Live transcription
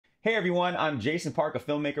Hey everyone, I'm Jason Park, a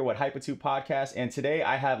filmmaker with Hypatude podcast, and today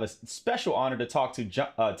I have a special honor to talk to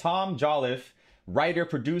Tom Jolliffe, writer,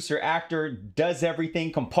 producer, actor, does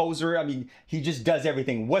everything, composer. I mean, he just does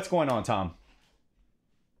everything. What's going on, Tom?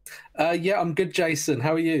 Yeah, I'm good, Jason.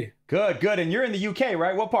 How are you? Good, good. And you're in the UK,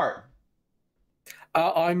 right? What part?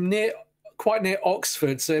 I'm quite near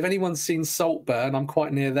Oxford, so if anyone's seen Saltburn, I'm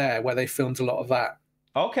quite near there, where they filmed a lot of that.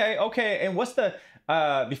 Okay, okay. And what's the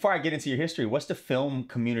before I get into your history, what's the film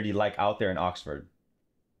community like out there in Oxford?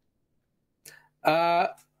 Uh,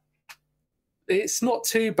 it's not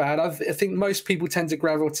too bad. I think most people tend to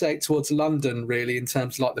gravitate towards London, really, in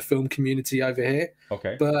terms of like the film community over here.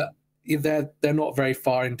 Okay. But they're not very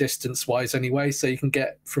far in distance-wise anyway, so you can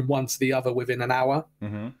get from one to the other within an hour.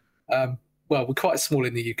 Well, we're quite small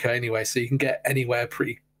in the UK anyway, so you can get anywhere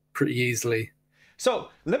pretty easily. So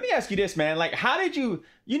let me ask you this, man. Like, how did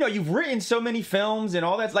you've written so many films and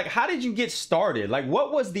all that. Like, how did you get started? Like,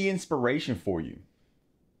 what was the inspiration for you?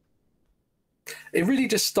 It really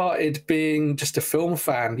just started being just a film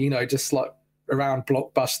fan, just like around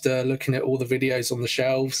Blockbuster, looking at all the videos on the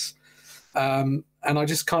shelves. And I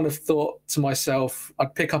just kind of thought to myself,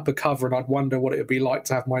 I'd pick up a cover and I'd wonder what it would be like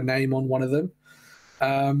to have my name on one of them.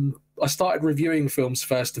 I started reviewing films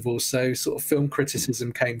first of all, so sort of film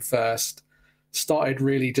criticism came first. Started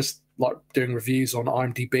really just like doing reviews on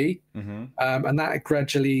IMDb, and that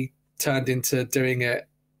gradually turned into doing it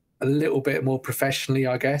a little bit more professionally,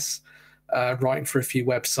 I guess, writing for a few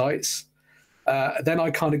websites. Then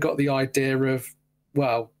I kind of got the idea of,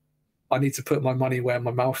 well, I need to put my money where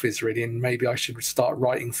my mouth is, really, and maybe I should start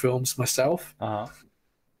writing films myself.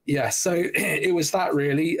 Yeah, so it was that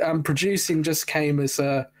really. Producing just came as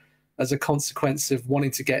a consequence of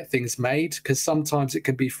wanting to get things made, because sometimes it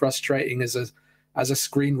can be frustrating as a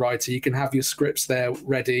screenwriter. You can have your scripts there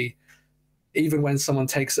ready, even when someone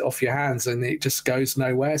takes it off your hands and it just goes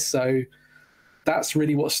nowhere. So that's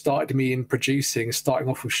really what started me in producing, starting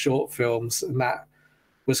off with short films, and that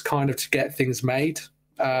was kind of to get things made.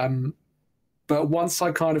 But once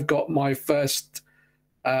I kind of got my first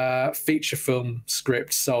feature film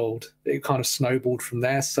script sold, it kind of snowballed from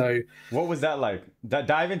there. So what was that like?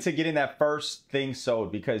 Dive into getting that first thing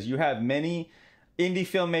sold, because you have many indie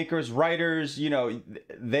filmmakers, writers,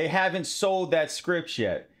 they haven't sold that script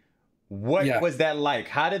yet. What was that like?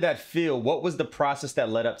 How did that feel? What was the process that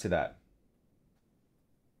led up to that?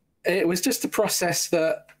 It was just a process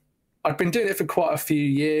that I'd been doing it for quite a few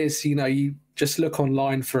years. You just look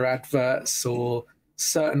online for adverts or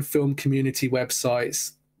certain film community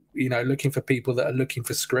websites, looking for people that are looking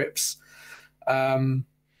for scripts. And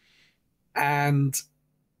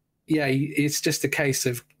yeah, it's just a case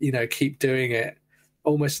of, keep doing it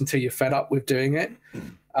almost until you're fed up with doing it.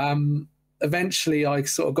 Eventually I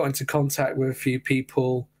sort of got into contact with a few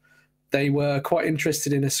people. They were quite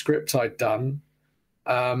interested in a script I'd done.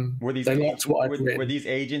 Were these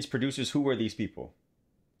agents, producers? Who were these people?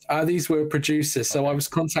 These were producers. So I was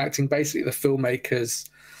contacting basically the filmmakers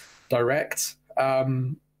direct,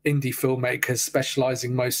 indie filmmakers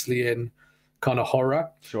specializing mostly in kind of horror.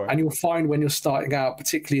 Sure. And you'll find when you're starting out,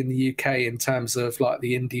 particularly in the UK, in terms of like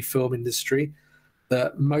the indie film industry,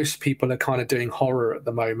 that most people are kind of doing horror at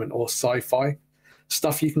the moment, or sci-fi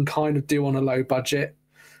stuff you can kind of do on a low budget.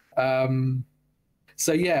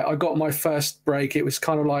 So yeah, I got my first break. It was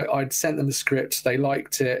kind of like I'd sent them the script, they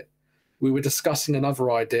liked it. We were discussing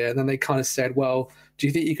another idea, and then they kind of said, well, do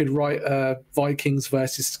you think you could write a Vikings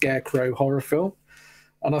versus Scarecrow horror film?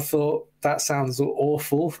 And I thought, that sounds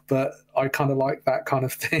awful, but I kind of like that kind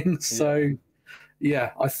of thing. So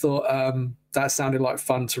yeah, I thought that sounded like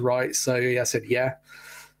fun to write. So yeah, I said yeah.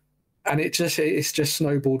 And it's just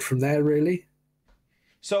snowballed from there, really.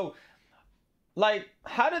 So like,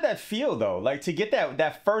 how did that feel though? Like, to get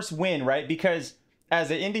that first win, right? Because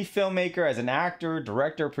as an indie filmmaker, as an actor,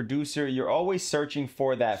 director, producer, you're always searching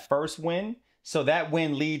for that first win. So that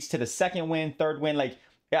win leads to the second win, third win. Like,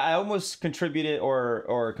 I almost contributed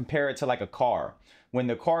or compare it to like a car. When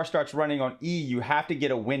the car starts running on E, you have to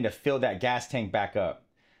get a win to fill that gas tank back up.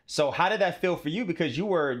 So how did that feel for you? Because you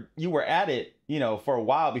were at it, for a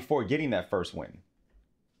while before getting that first win.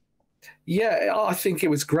 Yeah, I think it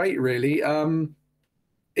was great, really.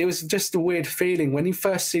 It was just a weird feeling when you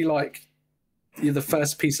first see like the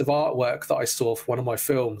first piece of artwork that I saw for one of my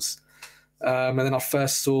films. And then I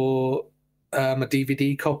first saw a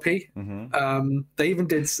DVD copy. They even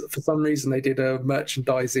did, for some reason, they did a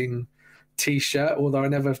merchandising T-shirt, although I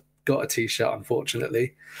never got a T-shirt,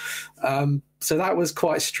 unfortunately. So that was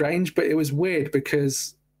quite strange, but it was weird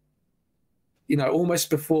because, almost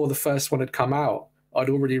before the first one had come out, I'd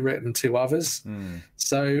already written two others.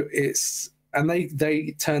 So and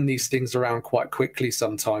they turn these things around quite quickly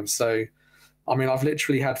sometimes. So, I mean, I've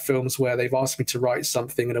literally had films where they've asked me to write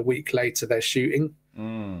something and a week later they're shooting.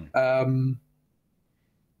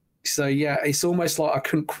 So yeah, it's almost like I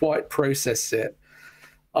couldn't quite process it.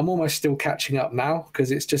 I'm almost still catching up now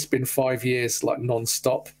because it's just been 5 years like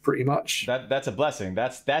non-stop pretty much. That's a blessing.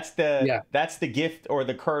 That's the gift or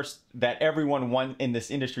the curse that everyone in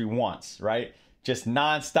this industry wants, right? Just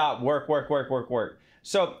non-stop work.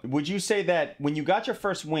 So would you say that when you got your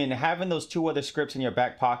first win, having those 2 other scripts in your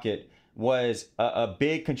back pocket was a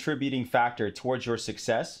big contributing factor towards your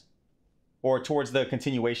success or towards the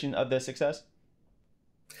continuation of the success?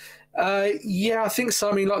 Yeah, I think so.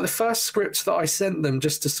 I mean, like the first script that I sent them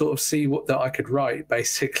just to sort of see what that I could write,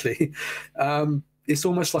 basically, it's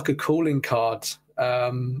almost like a calling card. I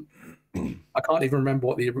can't even remember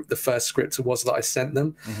what the first script was that I sent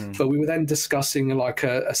them, but we were then discussing like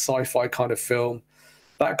a sci-fi kind of film.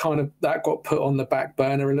 That got put on the back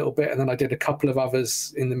burner a little bit, and then I did a couple of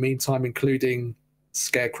others in the meantime, including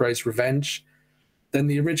Scarecrow's Revenge. Then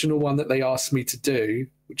the original one that they asked me to do,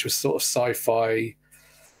 which was sort of sci-fi.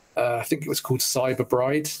 I think it was called Cyber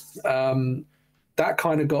Bride. That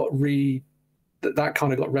kind of got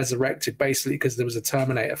resurrected basically because there was a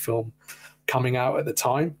Terminator film coming out at the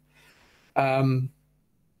time.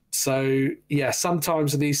 So yeah,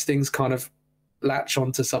 sometimes these things kind of latch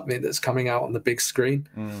onto something that's coming out on the big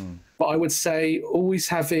screen. But I would say always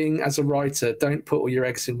having, as a writer, don't put all your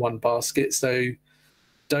eggs in one basket. So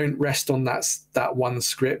don't rest on that one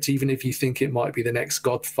script, even if you think it might be the next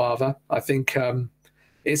Godfather. I think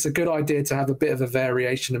it's a good idea to have a bit of a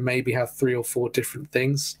variation and maybe have 3 or 4 different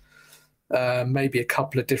things, maybe a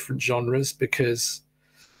couple of different genres, because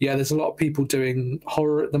yeah, there's a lot of people doing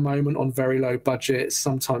horror at the moment on very low budgets,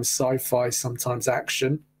 sometimes sci-fi, sometimes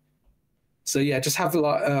action. So yeah, just have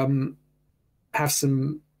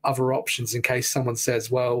some other options in case someone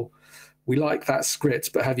says, well, we like that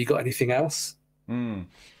script, but have you got anything else?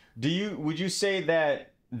 Would you say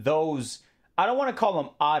that those, I don't want to call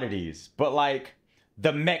them oddities, but like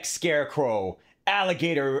the mech scarecrow,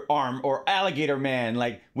 alligator arm, or alligator man,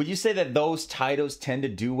 like would you say that those titles tend to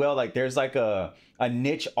do well? Like there's like a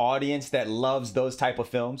niche audience that loves those type of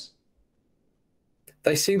films?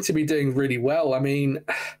 They seem to be doing really well. I mean,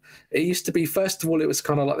 it used to be, first of all, it was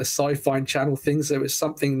kind of like the Sci-Fi Channel things. There was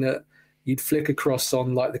something that you'd flick across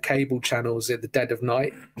on like the cable channels at the dead of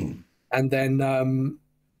night. And then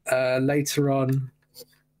later on,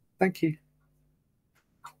 thank you.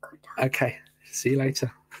 Okay, see you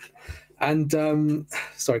later. And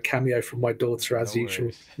sorry, cameo from my daughter as usual.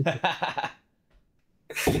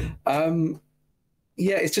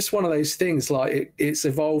 Yeah, it's just one of those things. Like it's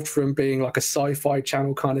evolved from being like a Sci-Fi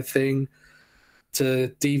Channel kind of thing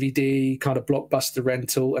to DVD kind of blockbuster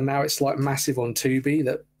rental, and now it's like massive on Tubi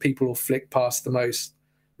that people will flick past the most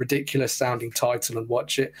ridiculous sounding title and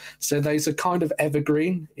watch it. So those are kind of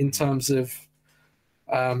evergreen in terms of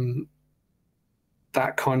that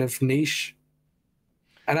kind of niche.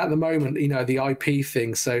 And at the moment, you know, the IP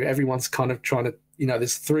thing, so everyone's kind of trying to, you know,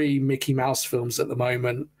 there's 3 Mickey Mouse films at the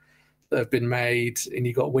moment that have been made, and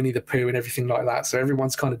you got Winnie the Pooh and everything like that. So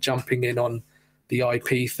everyone's kind of jumping in on the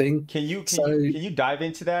IP thing. Can you dive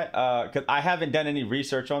into that? Because I haven't done any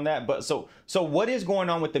research on that. But so what is going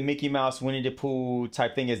on with the Mickey Mouse, Winnie the Pooh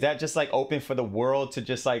type thing? Is that just like open for the world to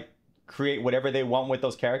just like create whatever they want with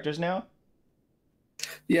those characters now?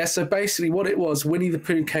 Yeah. So basically, what it was, Winnie the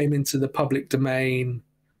Pooh came into the public domain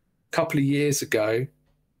a couple of years ago,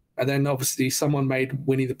 and then obviously someone made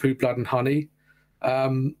Winnie the Pooh Blood and Honey.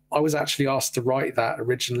 I was actually asked to write that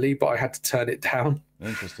originally, but I had to turn it down.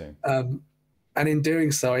 Interesting. And in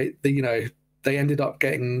doing so, it ended up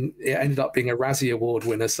being a Razzie Award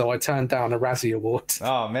winner. So I turned down a Razzie Award.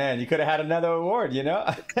 Oh man, you could have had another award, you know?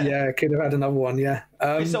 Yeah, I could have had another one. Yeah.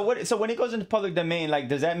 So when it goes into public domain, like,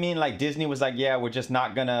 does that mean like Disney was like, yeah, we're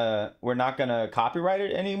not gonna copyright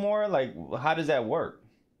it anymore? Like, how does that work?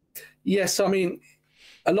 Yes, I mean,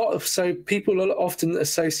 people often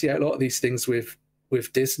associate a lot of these things with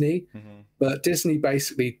Disney, but Disney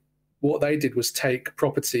basically, what they did was take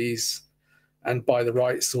properties and buy the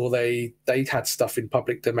rights, or they had stuff in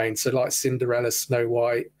public domain. So like Cinderella, Snow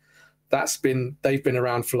White, they've been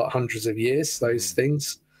around for like hundreds of years, those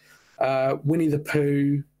things. Winnie the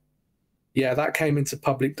Pooh, yeah, that came into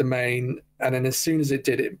public domain. And then as soon as it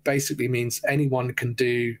did, it basically means anyone can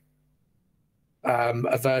do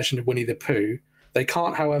a version of Winnie the Pooh. They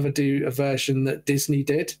can't, however, do a version that Disney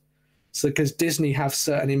did. So because Disney have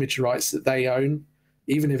certain image rights that they own,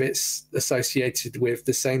 even if it's associated with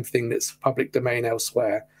the same thing that's public domain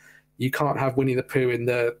elsewhere, you can't have Winnie the Pooh in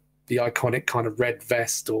the iconic kind of red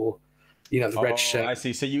vest or you know, the red Oh, shirt. I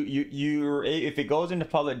see. So you if it goes into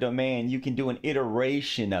public domain, you can do an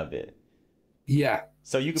iteration of it. Yeah.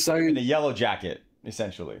 So you can So put it in a yellow jacket,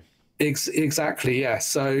 essentially. exactly, yeah.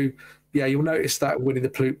 So yeah, you'll notice that Winnie the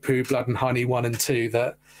Pooh, Blood and Honey 1 and 2,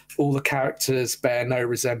 that all the characters bear no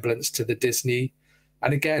resemblance to the Disney.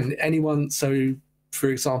 And again, anyone, so for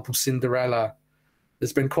example, Cinderella,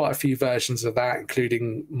 there's been quite a few versions of that,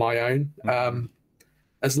 including my own.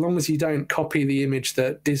 As long as you don't copy the image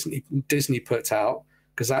that Disney put out,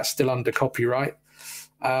 because that's still under copyright,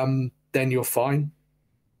 then you're fine.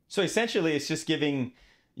 So essentially, it's just giving,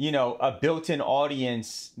 you know, a built-in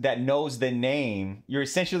audience that knows the name. You're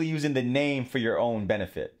essentially using the name for your own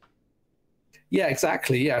benefit. Yeah,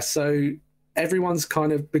 exactly. Yeah. So everyone's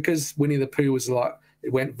kind of, because Winnie the Pooh was like,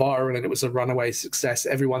 it went viral and it was a runaway success,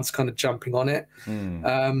 everyone's kind of jumping on it.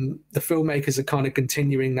 The filmmakers are kind of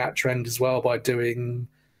continuing that trend as well by doing,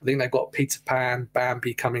 I think they've got Peter Pan,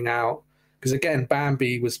 Bambi coming out. Because again,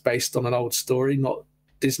 Bambi was based on an old story, not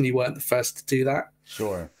Disney weren't the first to do that.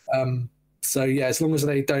 Sure. So yeah, as long as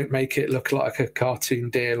they don't make it look like a cartoon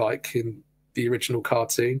deer like in the original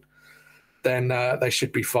cartoon, then they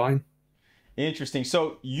should be fine. Interesting.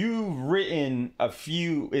 So you've written a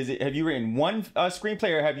few. Have you written one screenplay,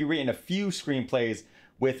 or have you written a few screenplays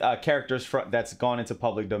with characters that's gone into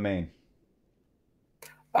public domain?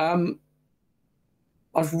 I've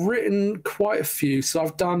written quite a few. So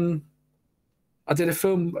I did a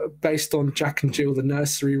film based on Jack and Jill the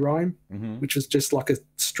nursery rhyme, which was just like a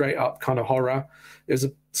straight up kind of horror. It was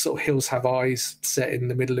a sort of Hills Have Eyes set in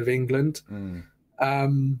the middle of England.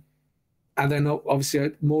 And then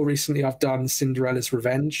obviously more recently I've done Cinderella's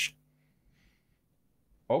Revenge.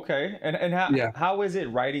 Okay. And how is it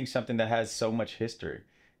writing something that has so much history?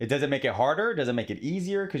 Does it make it harder? Does it make it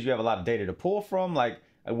easier because you have a lot of data to pull from? Like,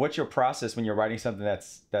 what's your process when you're writing something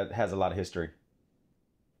that has a lot of history?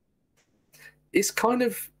 It's kind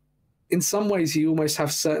of, in some ways, you almost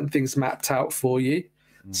have certain things mapped out for you.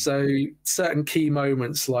 So certain key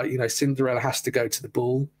moments, like, you know, Cinderella has to go to the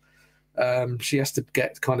ball. She has to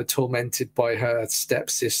get kind of tormented by her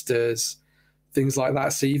stepsisters, things like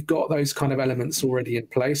that. So you've got those kind of elements already in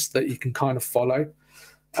place that you can kind of follow.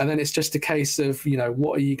 And then it's just a case of, you know,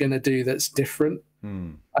 what are you going to do that's different?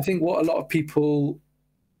 I think what a lot of people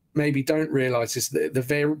maybe don't realize is that the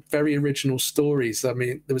very, very original stories. I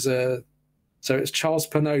mean, so it's Charles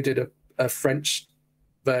Perrault did a French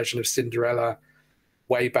version of Cinderella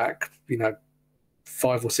way back, you know,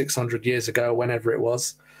 500 or 600 years ago, whenever it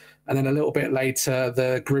was. And then a little bit later,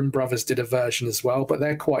 the Grimm brothers did a version as well, but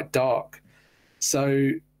they're quite dark.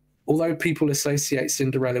 So although people associate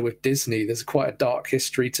Cinderella with Disney, there's quite a dark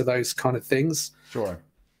history to those kind of things. Sure.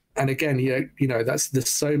 And again, you know, there's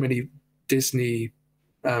so many Disney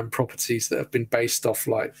properties that have been based off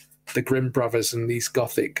like the Grimm brothers and these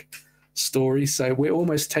Gothic stories. So we're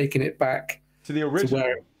almost taking it back to the original.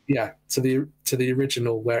 To the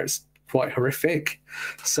original, where it's quite horrific.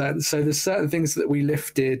 So there's certain things that we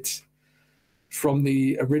lifted from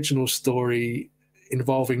the original story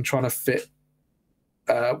involving trying to fit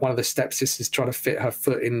one of the stepsisters trying to fit her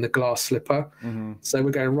foot in the glass slipper. So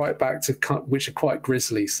we're going right back to which are quite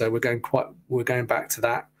grisly. So we're going back to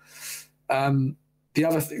that. The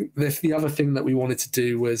other thing that we wanted to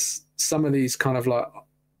do was some of these kind of like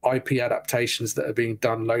IP adaptations that are being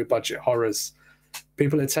done, low budget horrors.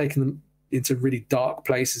 People are taking them into really dark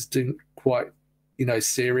places, doing quite, you know,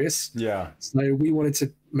 serious. Yeah. So we wanted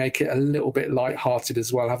to make it a little bit lighthearted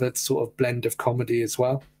as well, have a sort of blend of comedy as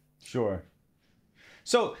well. Sure.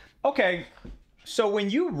 So, okay. So when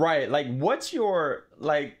you write, like, what's your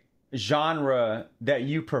like genre that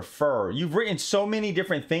you prefer? You've written so many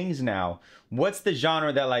different things now. What's the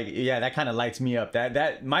genre that, like, yeah, that kind of lights me up?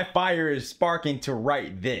 That my fire is sparking to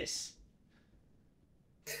write this.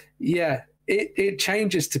 Yeah, it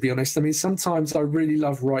changes, to be honest. I mean, sometimes I really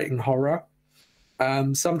love writing horror.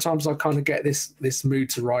 Sometimes I kind of get this mood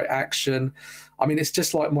to write action. I mean, it's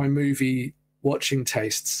just like my movie watching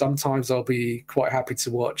taste. Sometimes I'll be quite happy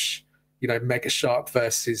to watch, you know, Mega Shark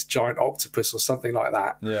versus Giant Octopus or something like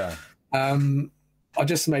that. Yeah. I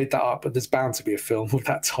just made that up, but there's bound to be a film with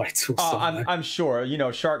that title. I'm sure. You know,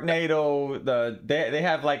 Sharknado. They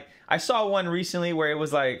have, like, I saw one recently where it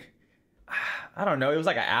was like, I don't know, it was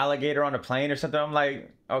like an alligator on a plane or something. I'm like,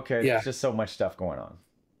 okay, there's just so much stuff going on.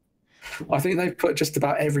 I think they've put just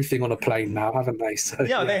about everything on a plane now, haven't they? So,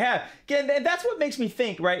 yeah, they have. And that's what makes me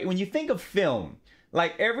think, right? When you think of film,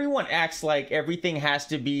 like, everyone acts like everything has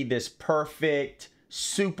to be this perfect,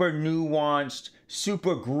 super nuanced,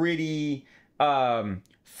 super gritty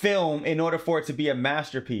film in order for it to be a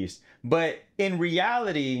masterpiece. But in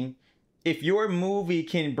reality, if your movie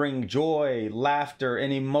can bring joy, laughter,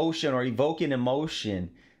 and emotion, or evoke an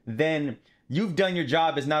emotion, then you've done your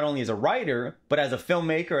job as not only as a writer, but as a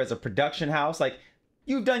filmmaker, as a production house. Like,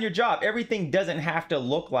 you've done your job. Everything doesn't have to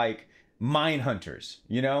look like Mindhunters,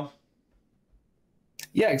 you know?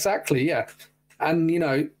 Yeah, exactly. Yeah. And, you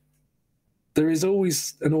know, there is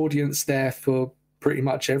always an audience there for pretty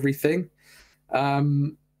much everything.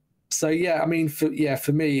 So, yeah, I mean, for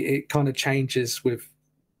me, it kind of changes with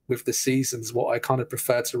the seasons, what I kind of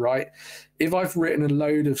prefer to write. If I've written a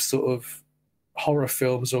load of sort of horror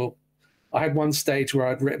films, or I had one stage where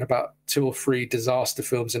I'd written about 2 or 3 disaster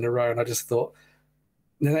films in a row, and I just thought,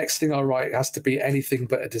 the next thing I write has to be anything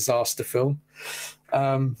but a disaster film.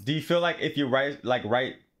 Do you feel like if you write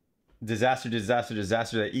disaster,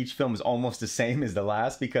 that each film is almost the same as the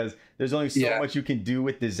last, because there's only so much you can do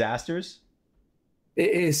with disasters?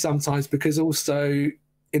 It is sometimes, because also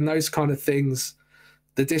in those kind of things,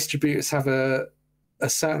 the distributors have a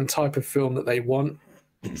certain type of film that they want.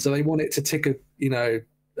 So they want it to tick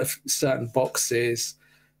certain boxes.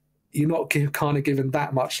 You're not kind of given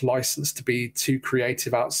that much license to be too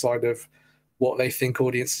creative outside of what they think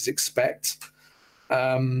audiences expect.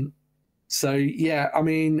 So yeah, I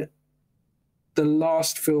mean, the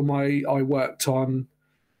last film I worked on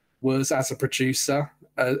was as a producer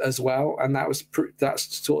as well, and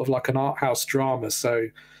that's sort of like an art house drama. So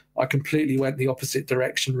I completely went the opposite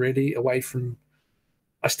direction, really, away from.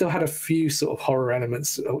 I still had a few sort of horror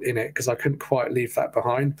elements in it because I couldn't quite leave that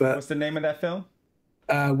behind. But what's the name of that film?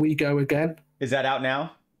 We Go Again. Is that out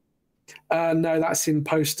now? No, that's in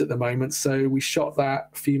post at the moment. So we shot that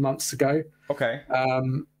a few months ago. Okay.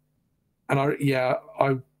 And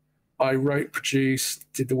I wrote,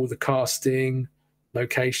 produced, did all the casting,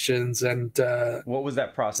 locations, and what was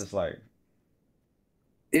that process like?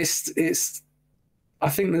 It's I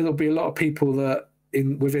think there'll be a lot of people that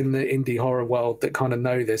within the indie horror world that kind of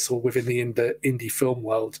know this, or within the indie film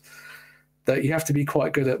world, that you have to be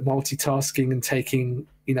quite good at multitasking and taking,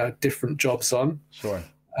 different jobs on. Sure.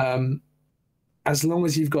 As long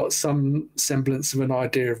as you've got some semblance of an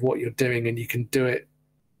idea of what you're doing and you can do it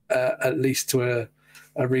at least to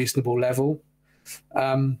a reasonable level.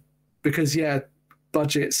 Because,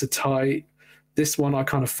 budgets are tight. This one I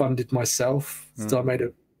kind of funded myself, so I made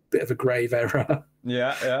a bit of a grave error.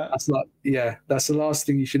 Yeah. That's the last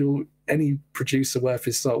thing you should any producer worth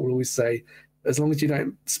his salt will always say, as long as you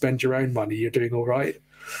don't spend your own money, you're doing all right.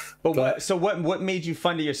 But what made you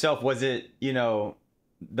fund it yourself? Was it,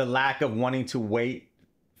 the lack of wanting to wait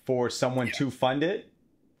for someone to fund it?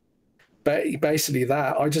 Basically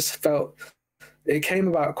that. I just felt it came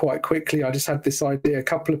about quite quickly. I just had this idea. A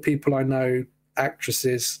couple of people I know,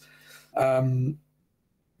 actresses,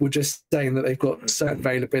 were just saying that they've got certain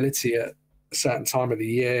availability at a certain time of the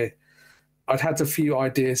year. I'd had a few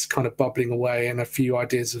ideas kind of bubbling away, and a few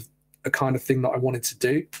ideas of a kind of thing that I wanted to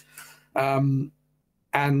do.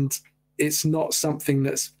 And it's not something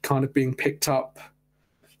that's kind of being picked up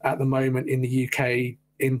at the moment in the UK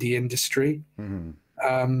indie industry.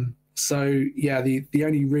 So yeah, the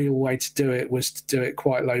only real way to do it was to do it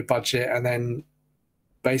quite low budget and then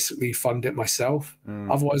basically fund it myself.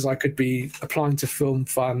 Otherwise I could be applying to film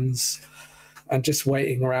funds and just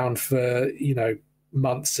waiting around for,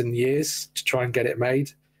 months and years to try and get it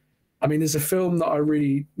made. I mean, there's a film that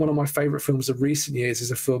one of my favorite films of recent years is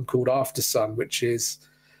a film called After Sun, which is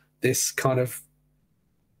this kind of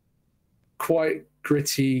quite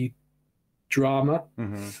gritty drama,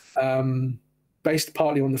 based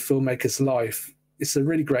partly on the filmmaker's life. It's a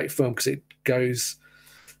really great film because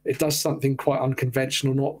it does something quite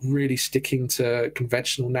unconventional, not really sticking to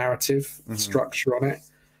conventional narrative structure on it.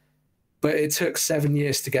 But it took 7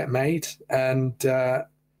 years to get made. And I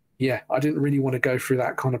didn't really want to go through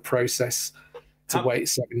that kind of process to wait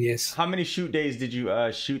 7 years. How many shoot days did you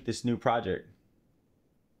shoot this new project?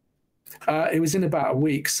 It was in about a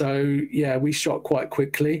week. So yeah, we shot quite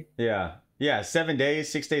quickly. Yeah, 7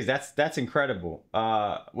 days, 6 days. That's incredible.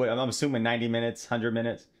 I'm assuming 90 minutes, 100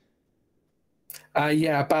 minutes.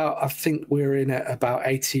 I think we're in at about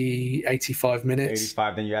 85 minutes.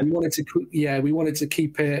 85. Then we wanted to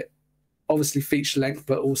keep it obviously feature length,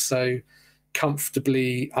 but also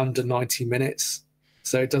comfortably under 90 minutes,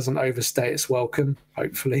 so it doesn't overstay its welcome,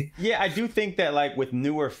 hopefully. Yeah, I do think that, like, with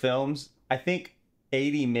newer films, I think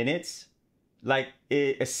 80 minutes, like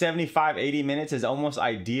a 75, 80 minutes is almost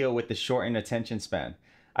ideal with the shortened attention span.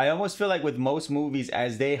 I almost feel like with most movies,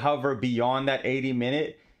 as they hover beyond that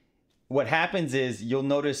 80-minute, what happens is you'll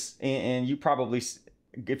notice, and you probably,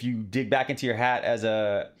 if you dig back into your hat as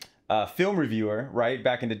a film reviewer, right,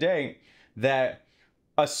 back in the day, that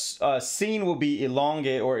a scene will be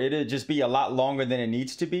elongated, or it'll just be a lot longer than it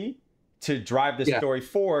needs to be to drive the Yeah. story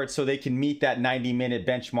forward so they can meet that 90-minute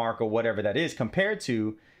benchmark or whatever that is, compared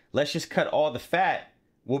to let's just cut all the fat.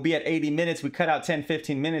 We'll be at 80 minutes. We cut out 10,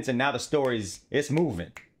 15 minutes, and now the story's it's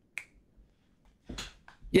moving.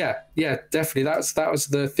 Yeah, definitely. That was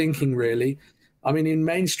the thinking, really. I mean, in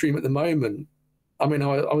mainstream at the moment, I mean,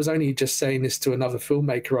 I was only just saying this to another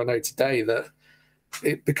filmmaker I know today, that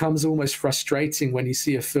it becomes almost frustrating when you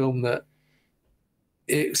see a film that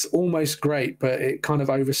it's almost great, but it kind of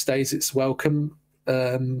overstays its welcome.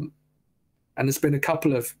 And there's been a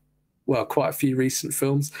couple of, well, quite a few recent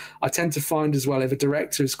films. I tend to find as well, if a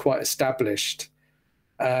director is quite established,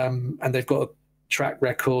 and they've got a track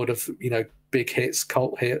record of, big hits,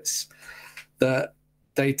 cult hits, that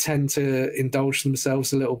they tend to indulge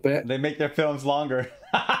themselves a little bit. They make their films longer.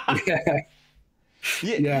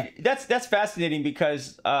 Yeah. That's fascinating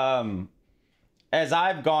because as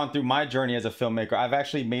I've gone through my journey as a filmmaker, I've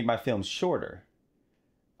actually made my films shorter.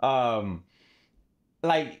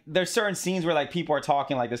 Like there's certain scenes where like people are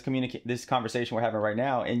talking like this conversation we're having right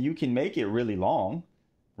now, and you can make it really long,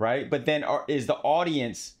 right? But then is the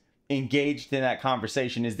audience engaged in that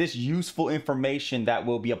conversation? Is this useful information that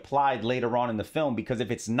will be applied later on in the film? Because if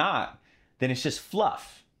it's not, then it's just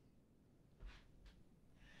fluff.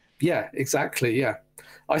 Yeah, exactly. Yeah.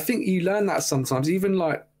 I think you learn that sometimes, even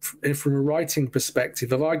like from a writing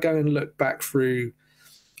perspective. If I go and look back through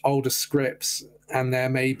older scripts and there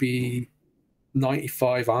may be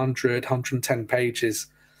 95, 100, 110 pages,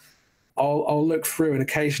 I'll look through and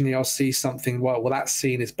occasionally I'll see something, well, that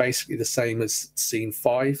scene is basically the same as scene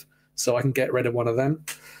 5, so I can get rid of one of them.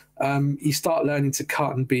 You start learning to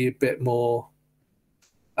cut and be a bit more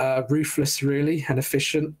ruthless, really, and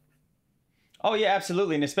efficient. Oh yeah,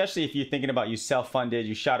 absolutely. And especially if you're thinking about you self-funded,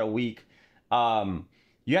 you shot a week,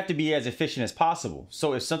 you have to be as efficient as possible.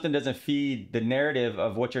 So if something doesn't feed the narrative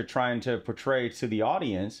of what you're trying to portray to the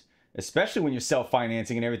audience, especially when you're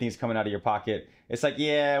self-financing and everything's coming out of your pocket, it's like,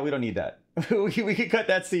 yeah, we don't need that. we could cut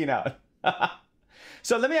that scene out.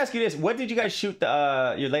 So let me ask you this. What did you guys shoot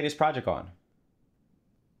your latest project on?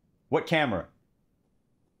 What camera?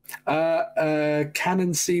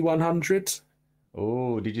 Canon C100.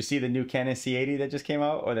 Oh, did you see the new Canon C80 that just came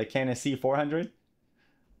out, or the Canon C400?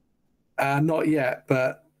 Not yet,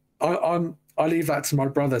 but I leave that to my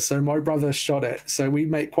brother. So my brother shot it. So we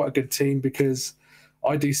make quite a good team because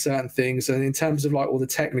I do certain things, and in terms of like all the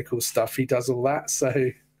technical stuff, he does all that.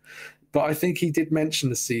 So, but I think he did mention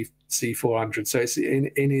the C400. So it's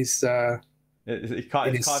in his. It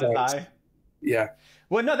caught his eye. Yeah.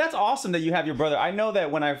 Well, no, that's awesome that you have your brother. I know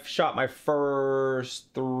that when I shot my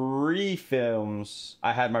first 3 films,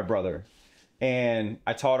 I had my brother, and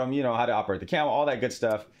I taught him, how to operate the camera, all that good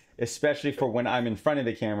stuff, especially for when I'm in front of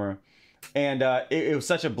the camera. And it was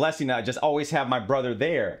such a blessing that I just always have my brother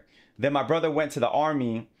there. Then my brother went to the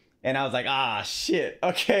Army, and I was like, shit.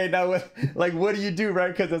 Okay, now what do you do,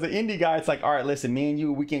 right? Because as an indie guy, it's like, all right, listen, me and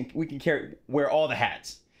you, we can wear all the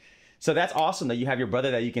hats. So that's awesome that you have your brother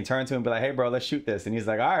that you can turn to and be like, hey, bro, let's shoot this. And he's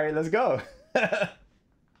like, all right, let's go. Yeah,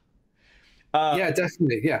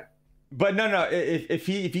 definitely. Yeah. But no. If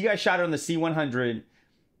you guys shot it on the C100,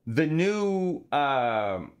 the new,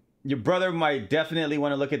 your brother might definitely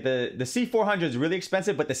want to look at the C400 is really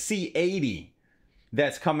expensive, but the C80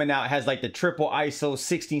 that's coming out has like the triple ISO,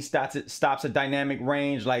 16 stops of dynamic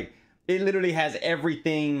range. Like it literally has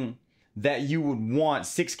everything that you would want.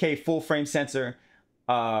 6K full frame sensor.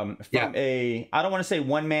 From I don't want to say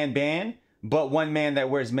one-man band, but one man that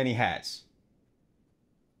wears many hats.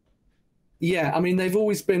 Yeah, I mean, they've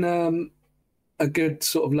always been a good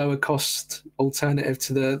sort of lower cost alternative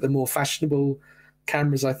to the more fashionable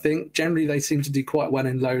cameras, I think. Generally, they seem to do quite well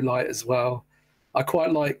in low light as well. I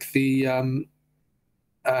quite like the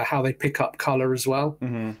how they pick up color as well.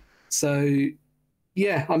 Mm-hmm. So,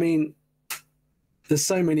 yeah, I mean, there's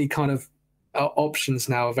so many kind of options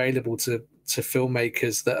now available to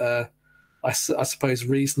filmmakers that are, I suppose,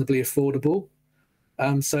 reasonably affordable.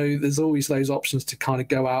 So there's always those options to kind of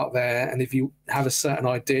go out there, and if you have a certain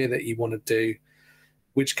idea that you want to do,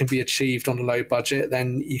 which can be achieved on a low budget,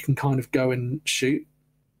 then you can kind of go and shoot.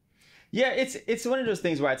 Yeah, it's one of those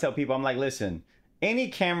things where I tell people, I'm like, listen, any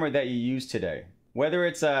camera that you use today, whether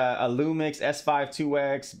it's a Lumix S5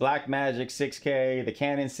 2X, Blackmagic 6K, the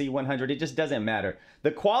Canon C100, it just doesn't matter.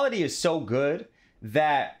 The quality is so good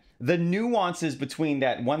that the nuances between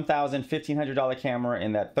that $1,000, $1,500 camera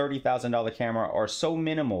and that $30,000 camera are so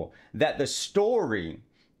minimal that the story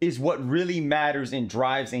is what really matters and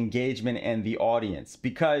drives engagement and the audience.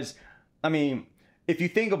 Because, I mean, if you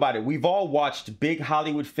think about it, we've all watched big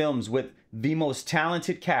Hollywood films with the most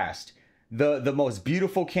talented cast, the most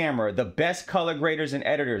beautiful camera, the best color graders and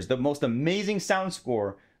editors, the most amazing sound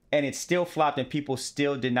score, and it still flopped and people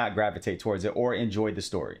still did not gravitate towards it or enjoyed the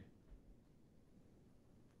story?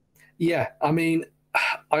 Yeah, I mean,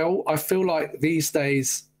 I feel like these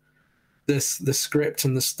days, the script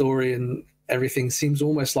and the story and everything seems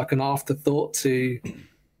almost like an afterthought to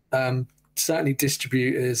certainly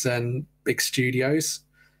distributors and big studios.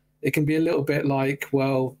 It can be a little bit like,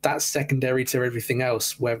 well, that's secondary to everything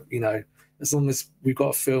else. Where, you know, as long as we've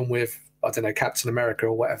got a film with, I don't know, Captain America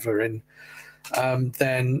or whatever, and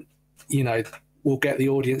then, you know, we'll get the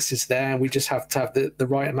audiences there, and we just have to have the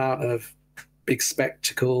right amount of big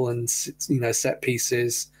spectacle and, you know, set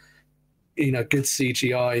pieces, you know, good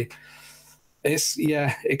CGI. It's,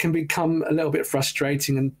 yeah, it can become a little bit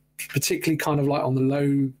frustrating, and particularly kind of like on the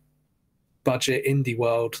low budget indie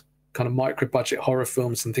world, kind of micro budget horror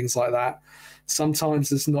films and things like that. Sometimes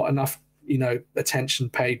there's not enough, you know, attention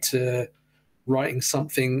paid to writing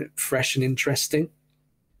something fresh and interesting.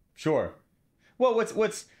 Sure. Well,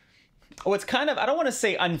 what's kind of, I don't want to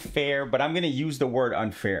say unfair, but I'm going to use the word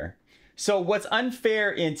unfair. So what's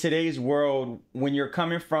unfair in today's world when you're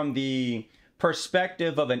coming from the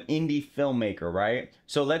perspective of an indie filmmaker, right?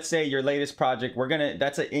 So let's say your latest project,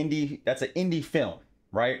 that's an indie film,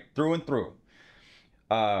 right? Through and through.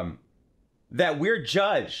 That we're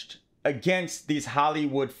judged against these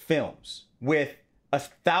Hollywood films with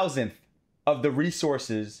 1,000th of the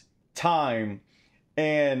resources, time,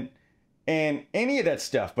 and any of that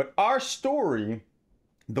stuff. But our story,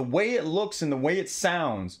 the way it looks and the way it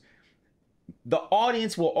sounds, the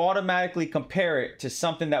audience will automatically compare it to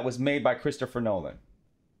something that was made by Christopher Nolan.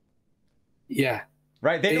 Yeah.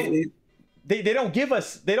 Right? They don't give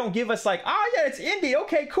us like, oh yeah, it's indie.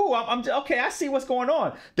 Okay, cool. I'm okay. I see what's going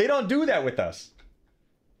on. They don't do that with us.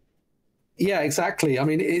 Yeah, exactly. I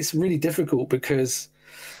mean, it's really difficult because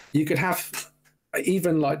you could have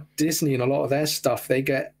even like Disney and a lot of their stuff, they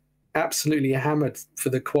get absolutely hammered for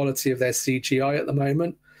the quality of their CGI at the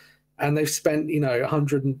moment. And they've spent, you know,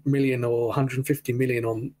 100 million or 150 million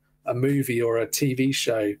on a movie or a TV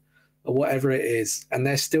show or whatever it is, and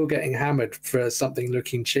they're still getting hammered for something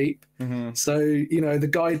looking cheap. Mm-hmm. So, you know, the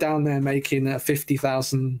guy down there making a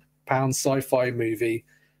 £50,000 sci-fi movie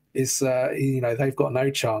is, you know, they've got no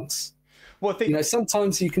chance. Well, you know,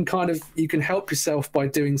 sometimes you can help yourself by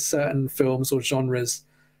doing certain films or genres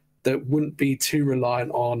that wouldn't be too reliant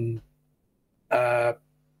on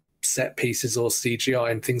set pieces or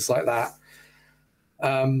CGI and things like that.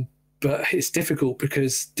 But it's difficult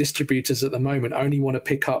because distributors at the moment only want to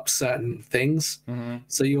pick up certain things. Mm-hmm.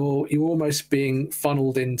 So you're almost being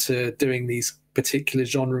funneled into doing these particular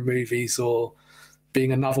genre movies or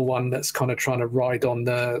being another one that's kind of trying to ride on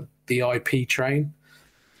the IP train.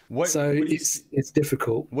 It's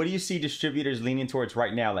difficult. What do you see distributors leaning towards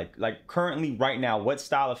right now? Like currently right now, what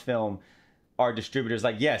style of film are distributors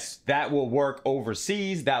like, yes, that will work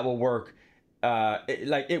overseas, that will work,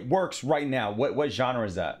 it works right now? What genre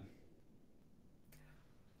is that?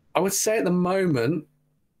 I would say at the moment,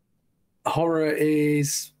 horror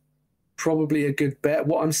is probably a good bet.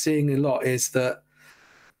 What I'm seeing a lot is that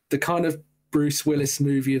the kind of Bruce Willis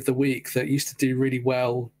movie of the week that used to do really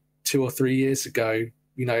well 2 or 3 years ago,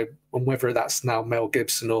 you know, and whether that's now Mel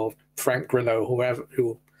Gibson or Frank Grillo or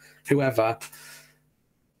whoever,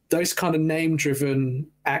 those kind of name-driven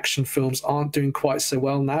action films aren't doing quite so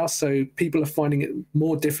well now. So people are finding it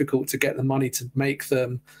more difficult to get the money to make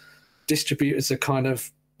them. Distributors are kind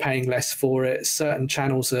of paying less for it. Certain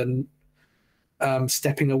channels are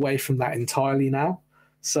stepping away from that entirely now.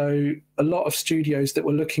 So a lot of studios that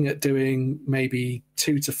were looking at doing maybe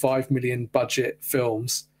 2 to 5 million budget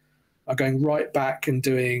films are going right back and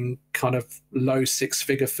doing kind of low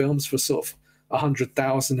 6-figure films for sort of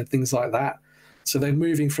 100,000 and things like that. So they're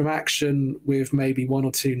moving from action with maybe 1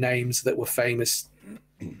 or 2 names that were famous,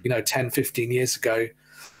 you know, 10, 15 years ago,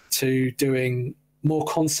 to doing more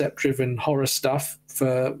concept-driven horror stuff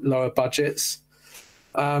for lower budgets.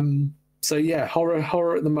 So yeah,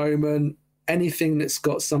 horror at the moment, anything that's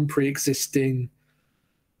got some pre-existing,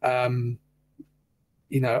 you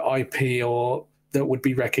know, IP or that would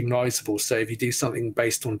be recognizable. So if you do something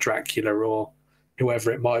based on Dracula or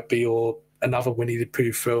whoever it might be, or another Winnie the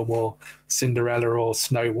Pooh film or Cinderella or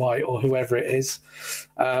Snow White or whoever it is.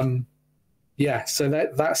 Yeah, so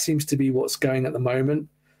that seems to be what's going at the moment.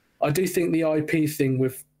 I do think the IP thing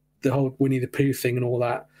with the whole Winnie the Pooh thing and all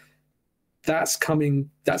that, that's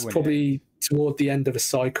probably toward the end of a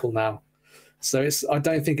cycle now. So I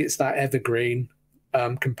don't think it's that evergreen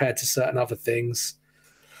compared to certain other things.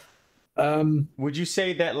 Would you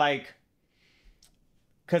say that, like,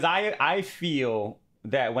 because I feel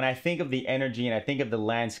that when I think of the energy and I think of the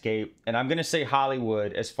landscape, and I'm going to say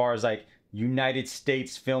Hollywood as far as like United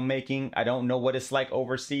States filmmaking. I don't know what it's like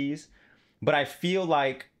overseas, but I feel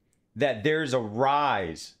like that there's a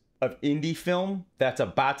rise of indie film that's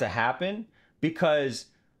about to happen because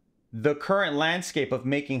the current landscape of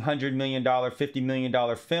making $100 million, $50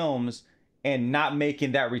 million films and not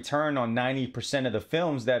making that return on 90% of the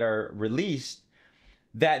films that are released,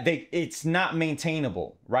 that it's not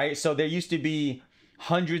maintainable, right? So there used to be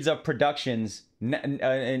hundreds of productions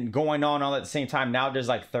and going on all at the same time. Now there's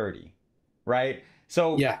like 30, right?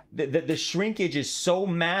 So Yeah. the shrinkage is so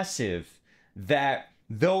massive that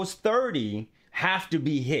those 30 have to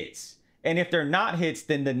be hits. And if they're not hits,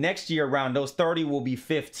 then the next year around, those 30 will be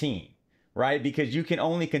 15, right? Because you can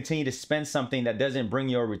only continue to spend something that doesn't bring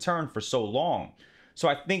you a return for so long. So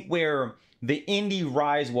I think where the indie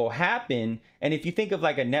rise will happen, and if you think of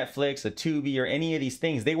like a Netflix, a Tubi, or any of these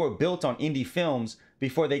things, they were built on indie films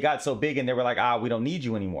before they got so big and they were like, we don't need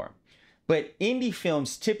you anymore. But indie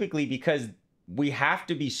films typically, because we have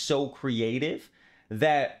to be so creative,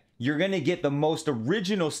 that you're going to get the most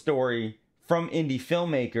original story from indie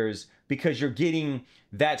filmmakers because you're getting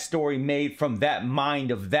that story made from that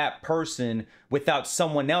mind of that person without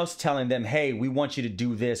someone else telling them, hey, we want you to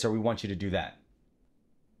do this or we want you to do that.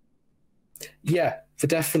 Yeah, for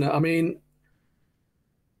definite. I mean,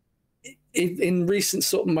 in recent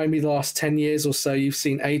sort of maybe the last 10 years or so, you've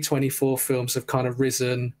seen A24 films have kind of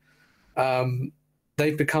risen.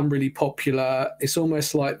 They've become really popular. It's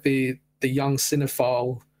almost like the young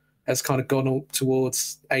cinephile has kind of gone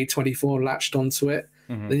towards A24 and latched onto it.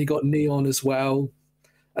 Mm-hmm. Then you got Neon as well.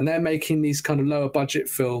 And they're making these kind of lower budget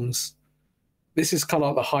films. This is kind of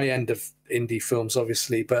like the high end of indie films,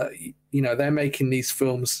 obviously, but you know, they're making these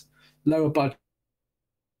films lower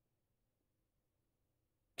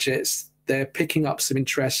budgets. They're picking up some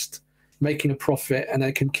interest, making a profit, and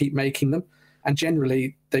they can keep making them. And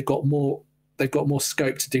generally, they've got more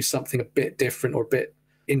scope to do something a bit different or a bit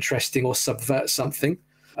interesting or subvert something.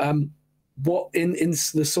 What in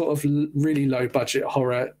the sort of really low budget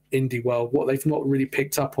horror indie world, what they've not really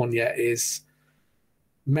picked up on yet is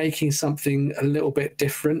making something a little bit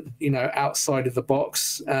different, you know, outside of the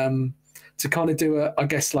box, to kind of do I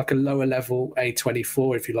guess like a lower level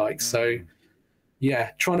A24, if you like. Mm-hmm. So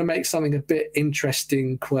yeah, trying to make something a bit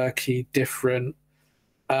interesting, quirky, different.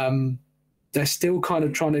 They're still kind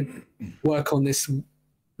of trying to work on this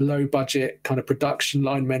low budget kind of production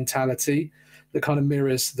line mentality that kind of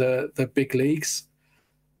mirrors the big leagues.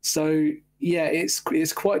 So yeah,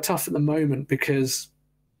 it's quite tough at the moment because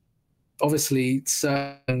obviously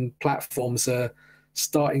certain platforms are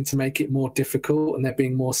starting to make it more difficult and they're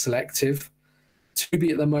being more selective.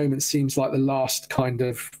 Tubi at the moment seems like the last kind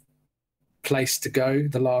of place to go,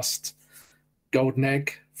 the last golden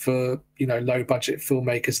egg for, you know, low budget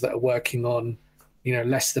filmmakers that are working on, you know,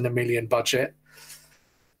 less than $1 million budget.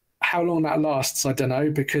 How long that lasts, I don't know,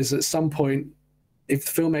 because at some point, if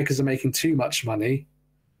the filmmakers are making too much money,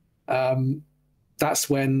 that's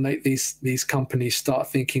when these companies start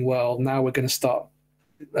thinking, well, now we're going to start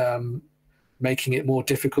making it more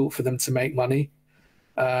difficult for them to make money.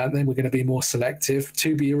 Then we're going to be more selective.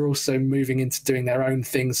 Tubi are also moving into doing their own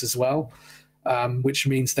things as well, which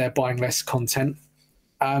means they're buying less content.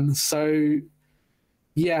 So,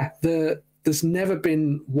 yeah, there's never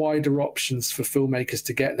been wider options for filmmakers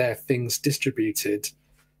to get their things distributed,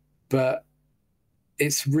 but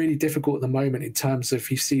it's really difficult at the moment in terms of,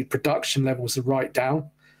 you see production levels are right down.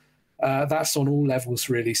 That's on all levels,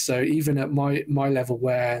 really. So even at my level,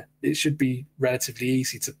 where it should be relatively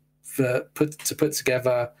easy to put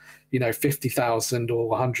together, you know, 50,000 or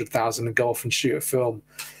 100,000 and go off and shoot a film,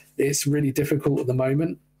 it's really difficult at the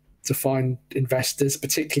moment to find investors,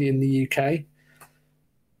 particularly in the UK.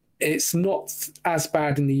 It's not as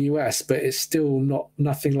bad in the US, but it's still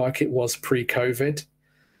nothing like it was pre-COVID.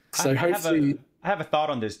 So hopefully, I have a thought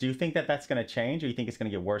on this. Do you think that that's going to change, or you think it's going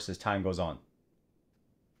to get worse as time goes on?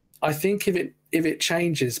 I think if it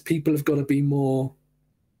changes, people have got to be more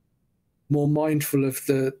mindful of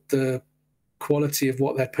the quality of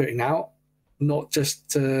what they're putting out, not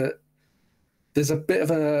just there's a bit of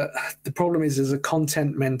the problem is there's a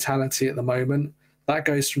content mentality at the moment that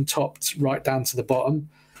goes from top right down to the bottom,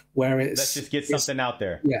 where let's just get something out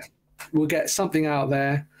there. Yeah, we'll get something out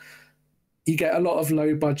there. You get a lot of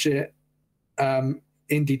low budget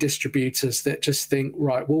indie distributors that just think,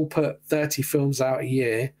 right, we'll put 30 films out a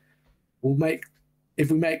year.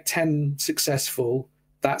 If we make 10 successful,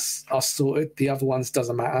 that's us sorted. The other ones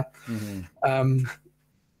doesn't matter. Mm-hmm.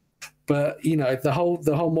 But you know, the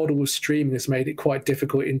whole model of streaming has made it quite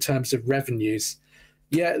difficult in terms of revenues.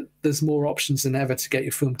 Yeah, there's more options than ever to get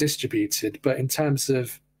your film distributed, but in terms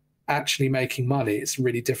of actually making money, it's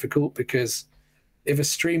really difficult because if a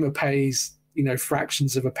streamer pays, you know,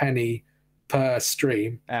 fractions of a penny per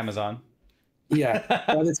stream, Amazon. Yeah,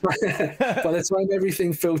 by the time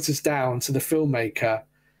everything filters down to the filmmaker,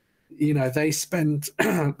 you know, they spend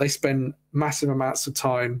they spend massive amounts of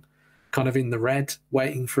time kind of in the red,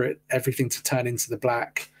 waiting for everything to turn into the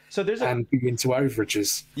black. So and be into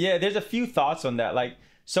overages. Yeah, there's a few thoughts on that. Like,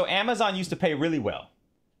 so Amazon used to pay really well,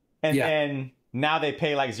 and then now they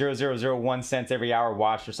pay like 0.0001 cents every hour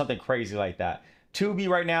watched or something crazy like that. Tubi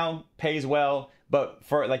right now pays well, but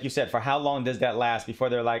for, like you said, for how long does that last before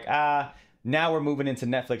they're like, now we're moving into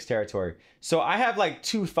Netflix territory? So I have like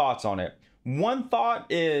two thoughts on it. One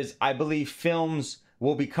thought is I believe films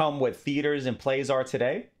will become what theaters and plays are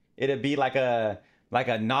today. It'll be like a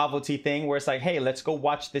novelty thing where it's like, hey, let's go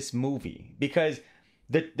watch this movie, because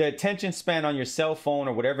the attention span on your cell phone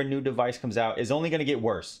or whatever new device comes out is only going to get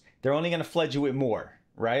worse. They're only going to flood you with more,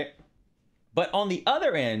 right? But on the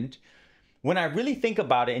other end, when I really think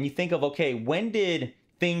about it and you think of, okay, when did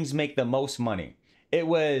things make the most money? It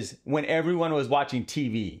was when everyone was watching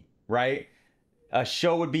TV, right? A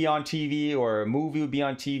show would be on TV or a movie would be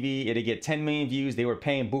on TV. It'd get 10 million views. They were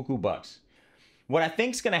paying buku bucks. What I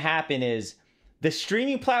think is going to happen is the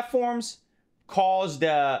streaming platforms caused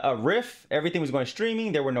a riff. Everything was going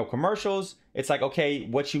streaming. There were no commercials. It's like, okay,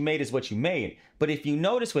 what you made is what you made. But if you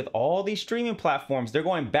notice with all these streaming platforms, they're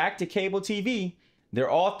going back to cable TV. They're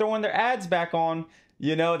all throwing their ads back on.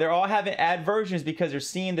 You know, they're all having ad versions because they're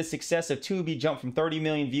seeing the success of Tubi jump from 30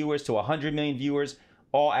 million viewers to 100 million viewers,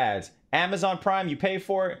 all ads. Amazon Prime, you pay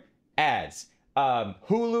for it, ads.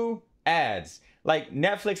 Hulu, ads. Like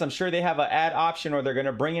Netflix, I'm sure they have an ad option, or they're going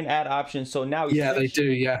to bring in ad options. So now, yeah, they do.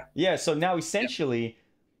 Yeah. Yeah. So now essentially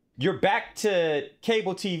you're back to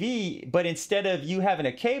cable TV, but instead of you having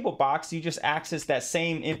a cable box, you just access that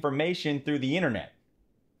same information through the internet.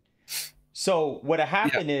 So what'll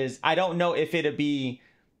happen is, I don't know if it'll be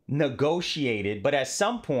negotiated, but at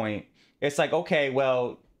some point it's like, okay,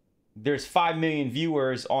 well, there's 5 million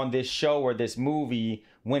viewers on this show or this movie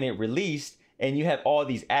when it released, and you have all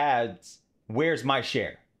these ads. Where's my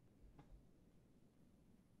share?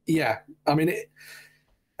 Yeah. I mean,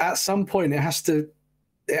 at some point it has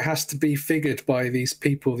to be figured by these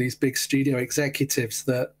people, these big studio executives,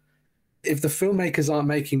 that if the filmmakers aren't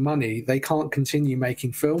making money, they can't continue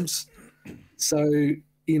making films. So,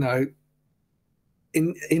 you know,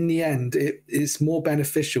 in the end, it is more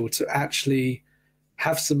beneficial to actually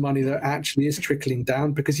have some money that actually is trickling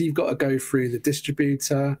down, because you've got to go through the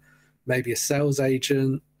distributor, maybe a sales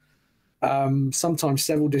agent, sometimes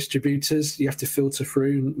several distributors. You have to filter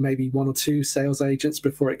through maybe 1 or 2 sales agents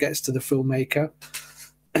before it gets to the filmmaker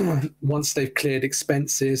once they've cleared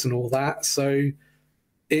expenses and all that. So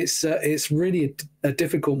it's really a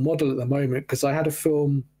difficult model at the moment, because I had a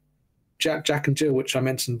film, Jack and Jill, which I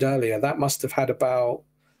mentioned earlier, that must have had about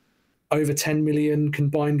over 10 million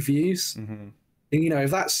combined views. Mm-hmm. And, you know,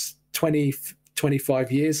 if that's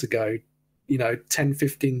 25 years ago, you know, 10,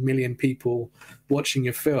 15 million people watching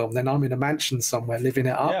your film, then I'm in a mansion somewhere living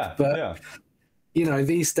it up. You know,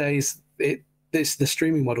 these days, the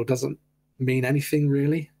streaming model doesn't mean anything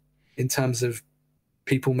really in terms of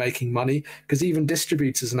people making money, because even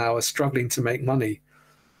distributors now are struggling to make money.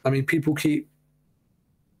 I mean, people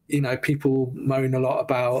moan a lot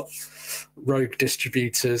about rogue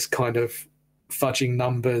distributors kind of fudging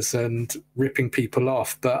numbers and ripping people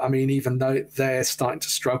off. But I mean, even though they're starting to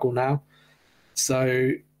struggle now.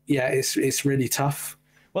 So yeah, it's really tough.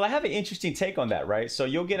 Well, I have an interesting take on that, right? So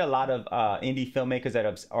you'll get a lot of indie filmmakers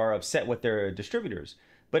that are upset with their distributors.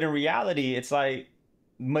 But in reality, it's like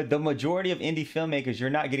the majority of indie filmmakers, you're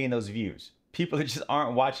not getting those views. People just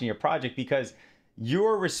aren't watching your project because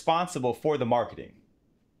you're responsible for the marketing.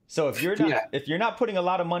 So if you're not putting a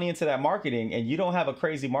lot of money into that marketing and you don't have a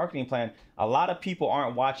crazy marketing plan, a lot of people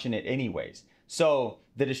aren't watching it anyways. So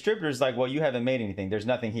the distributor's like, well, you haven't made anything. There's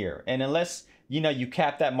nothing here. And unless, you know, you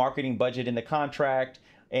cap that marketing budget in the contract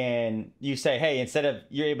and you say, hey, instead of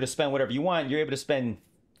you're able to spend whatever you want, you're able to spend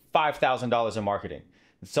 $5,000 in marketing.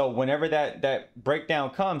 So whenever that breakdown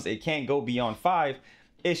comes, it can't go beyond 5.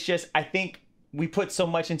 It's just, I think we put so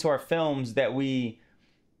much into our films that we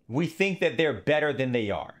think that they're better than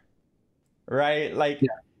they are. Right? Like,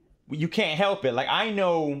 you can't help it. Like, I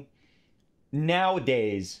know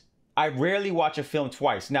nowadays, I rarely watch a film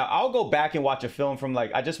twice. Now, I'll go back and watch a film from,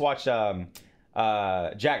 like, I just watched Jack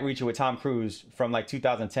Reacher with Tom Cruise from, like,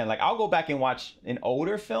 2010. Like, I'll go back and watch an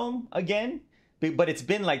older film again, but it's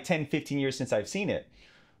been, like, 10, 15 years since I've seen it.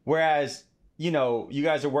 Whereas, you know, you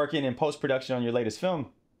guys are working in post-production on your latest film.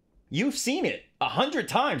 You've seen it 100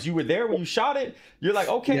 times. You were there when you shot it. You're like,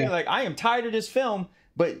 okay, like, I am tired of this film.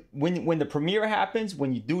 But when the premiere happens,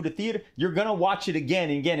 when you do the theater, you're gonna watch it again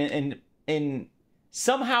and again and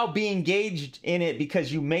somehow be engaged in it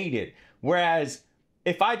because you made it. Whereas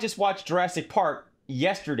if I just watched Jurassic Park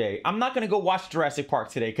yesterday, I'm not gonna go watch Jurassic Park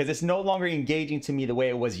today because it's no longer engaging to me the way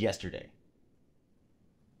it was yesterday.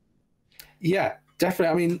 Yeah,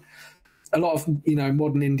 definitely. I mean, a lot of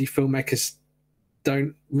modern indie filmmakers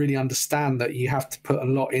don't really understand that you have to put a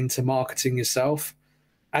lot into marketing yourself,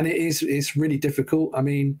 and it's really difficult. I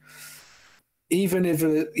mean, even if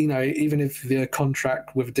the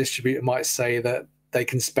contract with a distributor might say that they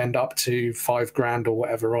can spend up to $5,000 or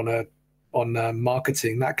whatever on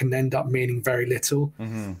marketing, that can end up meaning very little.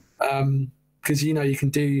 Because you can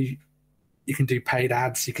do paid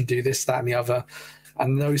ads, you can do this, that, and the other,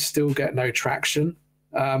 and those still get no traction.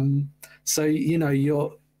 So you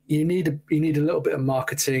need a little bit of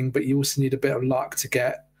marketing, but you also need a bit of luck to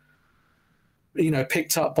get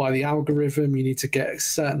picked up by the algorithm. You need to get a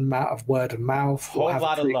certain amount of word of mouth. Whole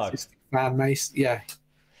lot of luck. Fan base, yeah.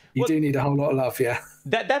 You do need a whole lot of love, yeah.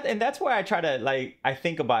 That's where I try to I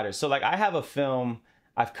think about it. So like I have a film,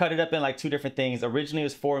 I've cut it up in like 2 different things. Originally it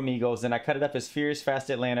was for Amigos, then I cut it up as Furious Fast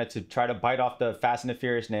Atlanta to try to bite off the Fast and the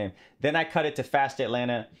Furious name. Then I cut it to Fast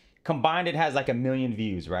Atlanta. Combined, it has like 1 million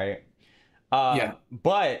views, right? Yeah.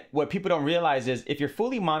 But what people don't realize is if you're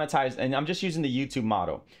fully monetized, and I'm just using the YouTube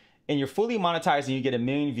model, and you're fully monetized and you get 1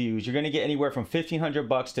 million views, you're gonna get anywhere from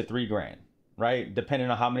 $1,500 to $3,000, right?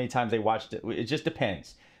 Depending on how many times they watched it. It just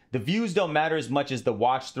depends. The views don't matter as much as the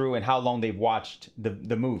watch through and how long they've watched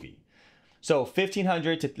the movie. So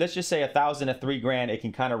 1,500 to, let's just say 1,000 to $3,000, it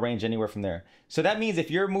can kind of range anywhere from there. So that means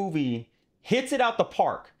if your movie hits it out the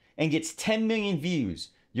park and gets 10 million views,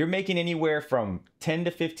 you're making anywhere from 10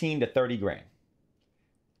 to 15 to 30 grand.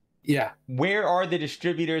 Yeah. Where are the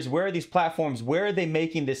distributors? Where are these platforms? Where are they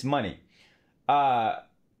making this money?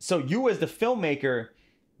 So you as the filmmaker,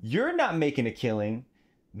 you're not making a killing.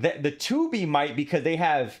 The Tubi might, because they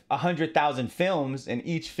have 100,000 films and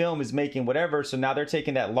each film is making whatever. So now they're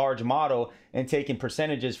taking that large model and taking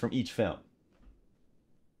percentages from each film.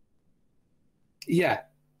 Yeah,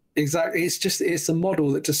 exactly. It's a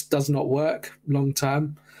model that just does not work long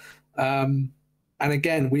term. And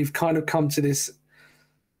again, we've kind of come to this,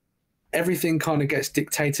 everything kind of gets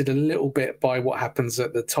dictated a little bit by what happens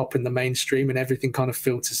at the top in the mainstream, and everything kind of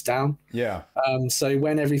filters down. Yeah. So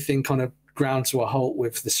when everything kind of ground to a halt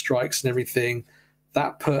with the strikes and everything,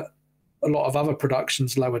 that put a lot of other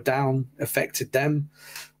productions lower down, affected them.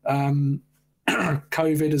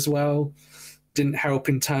 COVID as well didn't help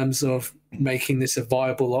in terms of making this a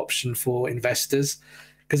viable option for investors,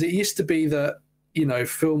 because it used to be that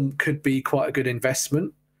film could be quite a good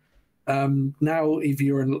investment. Now if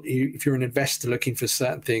you're an investor looking for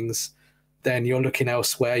certain things, then you're looking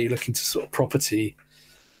elsewhere. You're looking to sort of property,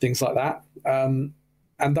 things like that.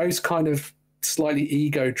 And those kind of slightly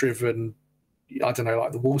ego-driven, I don't know,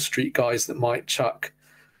 like the Wall Street guys that might chuck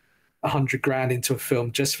 100 grand into a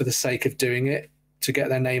film just for the sake of doing it to get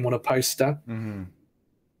their name on a poster. Mm-hmm.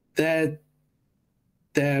 They're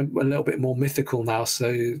a little bit more mythical now,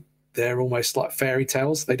 so they're almost like fairy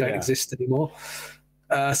tales. They don't exist anymore.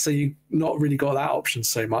 So you've not really got that option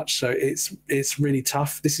so much. So it's really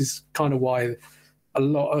tough. This is kind of why a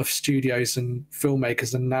lot of studios and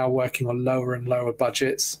filmmakers are now working on lower and lower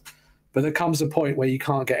budgets, but there comes a point where you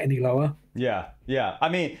can't get any lower. Yeah. I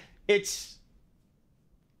mean, yeah,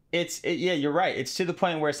 you're right. It's to the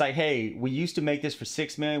point where it's like, hey, we used to make this for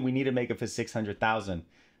 6 million. We need to make it for 600,000.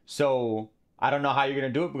 So I don't know how you're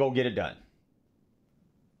gonna do it, but go get it done.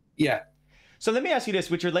 Yeah. So let me ask you this: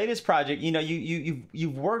 with your latest project,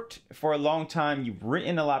 you've worked for a long time. You've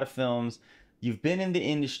written a lot of films. You've been in the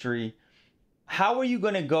industry. How are you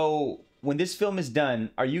going to go when this film is done?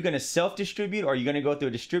 Are you going to self-distribute, or are you going to go through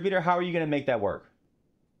a distributor? How are you going to make that work?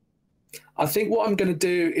 I think what I'm going to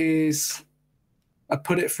do is I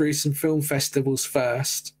put it through some film festivals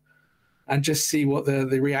first and just see what the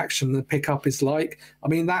reaction, the pickup is like. I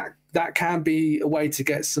mean, that can be a way to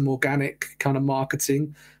get some organic kind of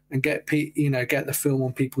marketing and get the film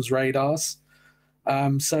on people's radars.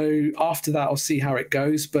 So after that, I'll see how it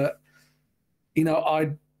goes. But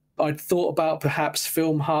I'd thought about perhaps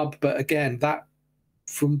Film Hub, but again, that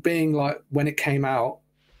from being like when it came out,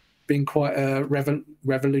 being quite a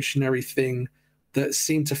revolutionary thing that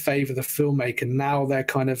seemed to favor the filmmaker. Now they're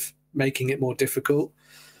kind of making it more difficult.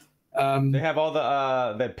 They have all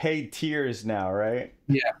the paid tiers now, right?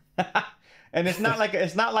 Yeah. And it's not like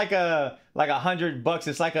 $100.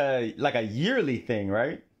 It's like a yearly thing,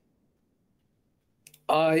 right?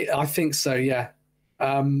 I think so, yeah.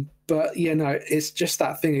 But it's just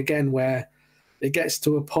that thing again where it gets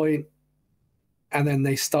to a point and then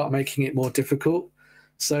they start making it more difficult.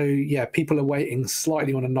 So yeah, people are waiting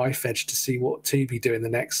slightly on a knife edge to see what Tubi do in the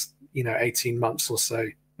next, 18 months or so.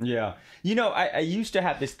 Yeah. You know, I used to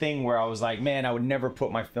have this thing where I was like, man, I would never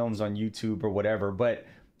put my films on YouTube or whatever. But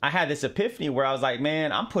I had this epiphany where I was like,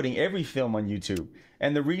 man, I'm putting every film on YouTube.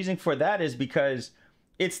 And the reason for that is because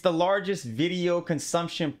it's the largest video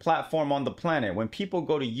consumption platform on the planet. When people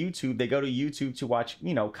go to YouTube, they go to YouTube to watch,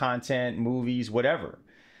 content, movies, whatever.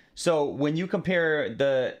 So when you compare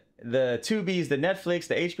the Tubis, the Netflix,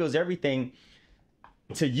 the HBOs, everything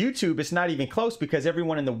to YouTube, it's not even close because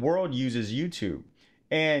everyone in the world uses YouTube.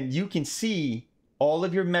 And you can see all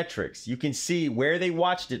of your metrics. You can see where they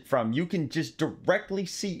watched it from. You can just directly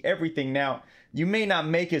see everything. Now, you may not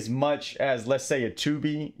make as much as, let's say, a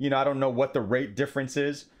Tubi. I don't know what the rate difference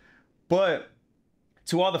is. But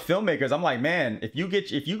to all the filmmakers, I'm like, man, if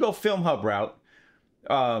you go Film Hub route,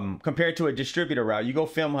 compared to a distributor route, you go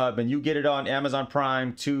Film Hub and you get it on Amazon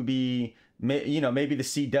Prime, Tubi, maybe the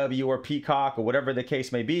CW or Peacock or whatever the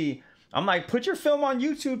case may be. I'm like, put your film on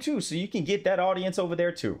YouTube too, so you can get that audience over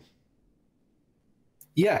there too.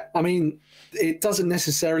 Yeah, I mean, it doesn't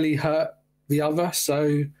necessarily hurt the other.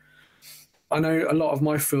 So I know a lot of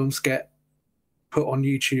my films get put on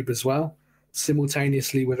YouTube as well,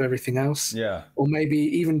 simultaneously with everything else. Yeah. Or maybe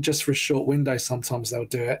even just for a short window, sometimes they'll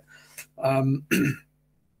do it.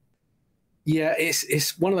 Yeah,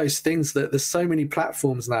 it's one of those things that there's so many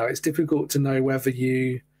platforms now. It's difficult to know whether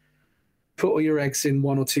you put all your eggs in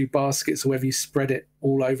one or two baskets or whether you spread it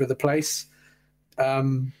all over the place.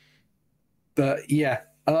 But yeah,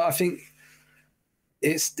 I think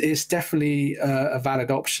it's definitely a valid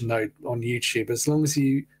option though on YouTube, as long as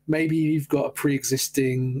you've got a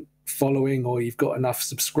pre-existing following or you've got enough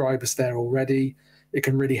subscribers there already. It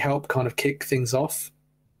can really help kind of kick things off.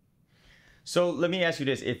 So let me ask you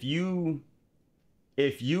this: if you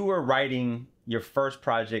were writing your first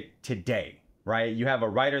project today, right? You have a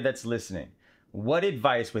writer that's listening. What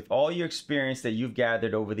advice, with all your experience that you've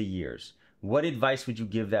gathered over the years, what advice would you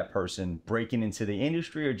give that person breaking into the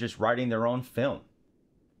industry or just writing their own film?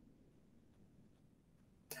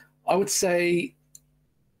 I would say,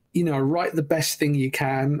 write the best thing you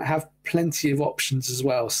can, have plenty of options as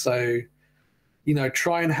well. So,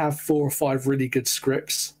 try and have 4 or 5 really good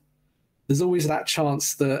scripts. There's always that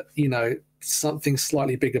chance that, something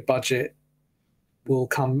slightly bigger budget will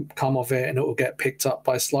come of it and it will get picked up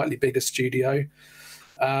by a slightly bigger studio.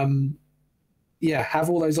 Yeah, have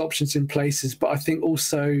all those options in places, but I think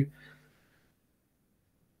also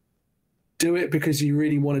do it because you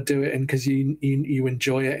really want to do it and because you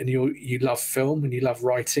enjoy it and you love film and you love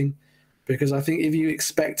writing. Because I think if you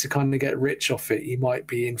expect to kind of get rich off it, you might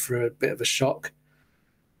be in for a bit of a shock.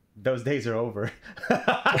 Those days are over.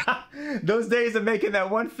 Those days of making that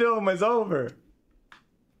one film is over.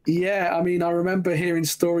 Yeah, I mean, I remember hearing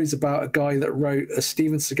stories about a guy that wrote a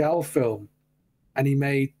Steven Seagal film and he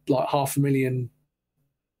made like $500,000.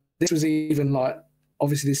 This was even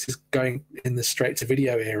obviously this is going in the straight to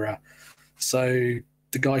video era. So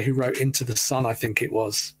the guy who wrote Into the Sun, I think it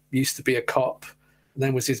was, used to be a cop, and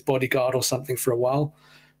then was his bodyguard or something for a while.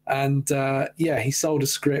 And he sold a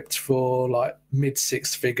script for mid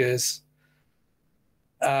 6 figures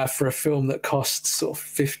for a film that cost sort of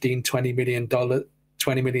 $15-20 million.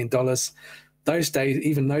 Those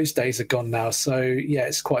days are gone now. So yeah,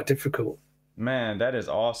 it's quite difficult. Man, that is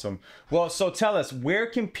awesome. Well, so tell us, where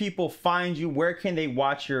can people find you? Where can they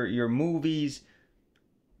watch your movies?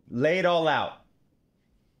 Lay it all out.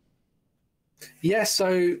 Yeah,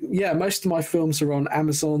 so most of my films are on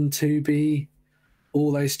Amazon, Tubi,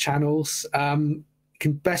 all those channels.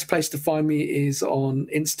 Best place to find me is on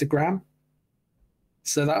Instagram.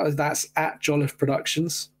 So that's at Jolliffe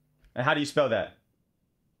Productions. And how do you spell that?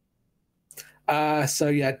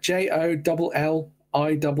 JOLLIFFE.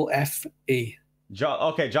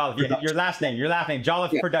 Okay, Jolliffe. Yeah, your last name,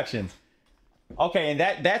 Jolliffe Productions. Okay, and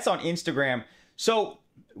that's on Instagram. So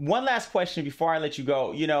one last question before I let you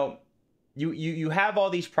go. You have all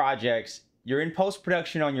these projects. You're in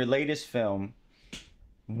post-production on your latest film.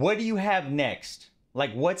 What do you have next?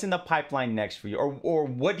 What's in the pipeline next for you? Or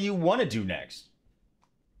what do you want to do next?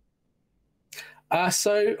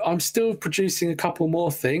 So I'm still producing a couple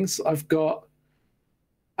more things. I've got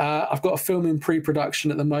a film in pre-production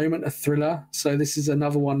at the moment, a thriller. So this is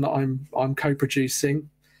another one that I'm co-producing.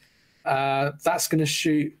 That's going to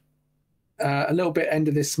shoot a little bit end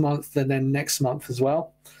of this month and then next month as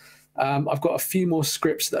well. I've got a few more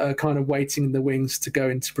scripts that are kind of waiting in the wings to go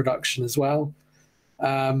into production as well.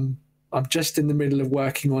 I'm just in the middle of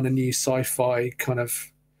working on a new sci-fi kind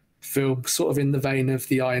of film, sort of in the vein of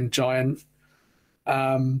The Iron Giant.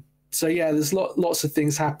 So yeah, there's lots of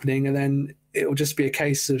things happening, and then it'll just be a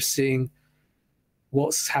case of seeing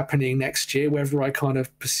what's happening next year, whether I kind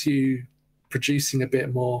of pursue producing a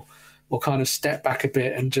bit more or kind of step back a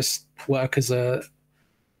bit and just work as a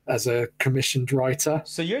commissioned writer.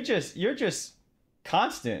 So you're just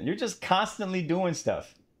constant. You're just constantly doing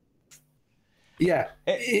stuff. Yeah,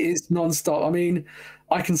 it is nonstop. I mean,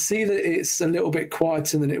 I can see that it's a little bit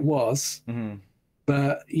quieter than it was,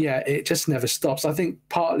 but yeah, it just never stops. I think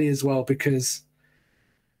partly as well because,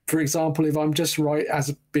 for example, if I'm just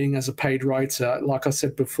being as a paid writer, like I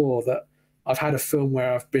said before, that I've had a film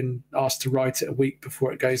where I've been asked to write it a week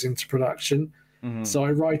before it goes into production. So I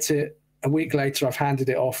write it a week later, I've handed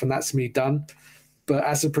it off, and that's me done. But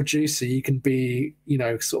as a producer, you can be,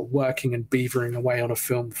 sort of working and beavering away on a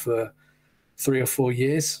film for 3 or 4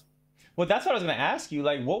 years. Well, that's what I was going to ask you.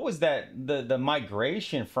 Like, what was the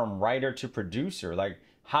migration from writer to producer? Like,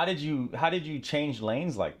 how did you change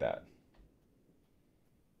lanes like that?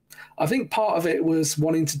 I think part of it was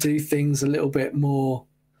wanting to do things a little bit more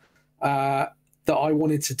that I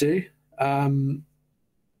wanted to do, and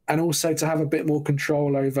also to have a bit more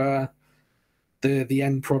control over the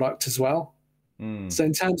end product as well. So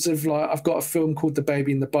in terms of, like, I've got a film called The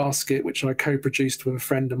Baby in the Basket, which I co-produced with a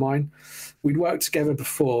friend of mine. We'd worked together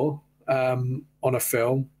before on a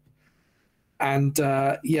film. And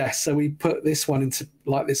so we put this one into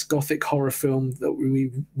like this gothic horror film that we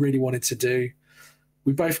really wanted to do.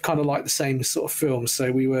 We both kind of like the same sort of film.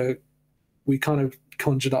 So we kind of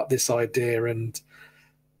conjured up this idea, and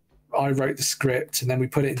I wrote the script, and then we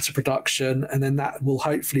put it into production, and then that will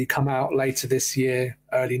hopefully come out later this year,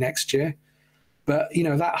 early next year. But,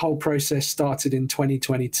 that whole process started in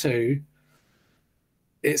 2022.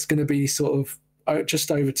 It's going to be sort of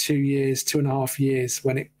just over 2 years, 2.5 years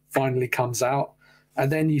when it finally comes out.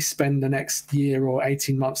 And then you spend the next year or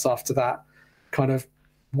 18 months after that kind of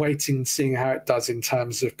waiting and seeing how it does in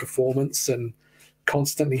terms of performance and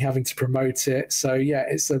constantly having to promote it. So, yeah,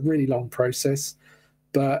 it's a really long process.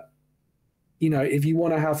 But, if you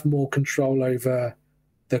want to have more control over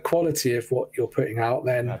the quality of what you're putting out,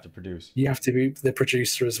 then you have to produce. You have to be the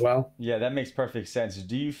producer as well. Yeah, that makes perfect sense.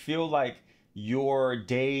 Do you feel like your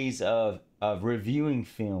days of reviewing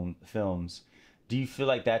films, do you feel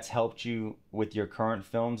like that's helped you with your current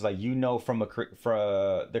films? Like, from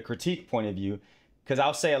the critique point of view, because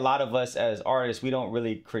I'll say a lot of us as artists, we don't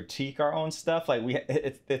really critique our own stuff. Like,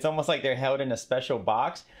 it's almost like they're held in a special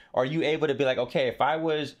box. Are you able to be like, okay, if I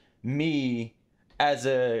was me as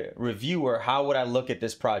a reviewer, how would I look at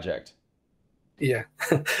this project? Yeah,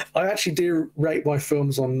 I actually do rate my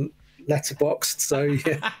films on Letterboxd. So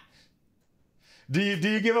yeah. Do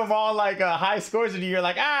you give them all like high scores, or do you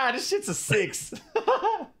like, this shit's a 6?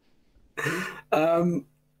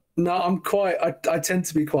 No, I tend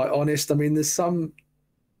to be quite honest. I mean, there's some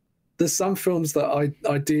films that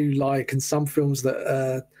I do like, and some films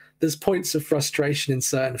that there's points of frustration in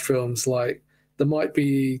certain films. Like, there might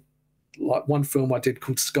be like one film I did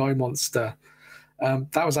called Sky Monster.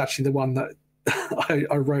 That was actually the one that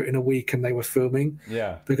I wrote in a week, and they were filming.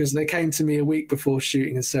 Yeah. Because they came to me a week before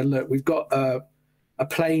shooting and said, look, we've got a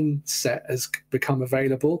plane set has become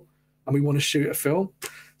available, and we want to shoot a film.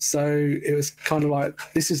 So it was kind of like,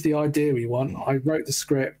 this is the idea we want. I wrote the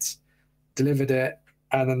script, delivered it,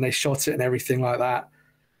 and then they shot it and everything like that.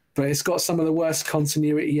 But it's got some of the worst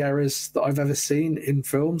continuity errors that I've ever seen in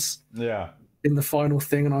films. Yeah. In the final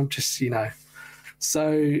thing, and I'm just,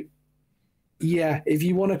 so yeah, if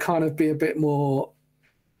you want to kind of be a bit more,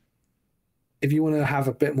 if you want to have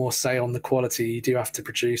a bit more say on the quality, you do have to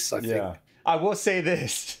produce, I think. I will say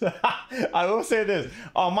this.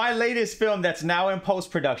 On my latest film that's now in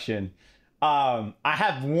post-production, I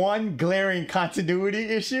have one glaring continuity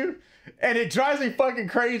issue, and it drives me fucking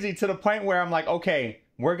crazy to the point where I'm like, okay,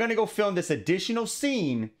 we're going to go film this additional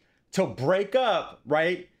scene to break up,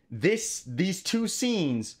 right? These two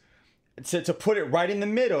scenes to put it right in the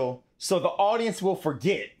middle so the audience will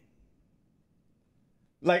forget.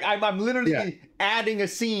 Like, I'm literally adding a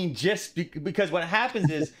scene just because what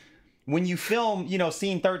happens is when you film,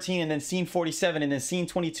 scene 13 and then scene 47 and then scene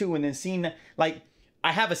 22 and then scene, like,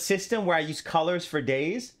 I have a system where I use colors for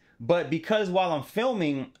days, but because while I'm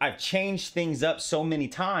filming, I've changed things up so many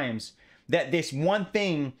times that this one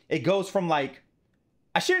thing, it goes from like,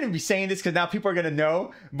 I shouldn't even be saying this because now people are gonna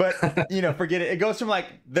know, but forget it. It goes from like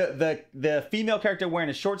the female character wearing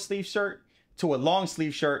a short sleeve shirt to a long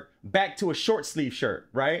sleeve shirt back to a short sleeve shirt,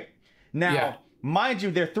 right? Now, mind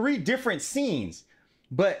you, they're 3 different scenes,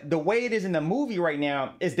 but the way it is in the movie right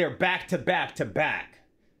now is they're back to back to back.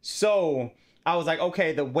 So I was like,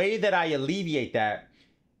 okay, the way that I alleviate that,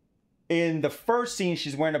 in the first scene,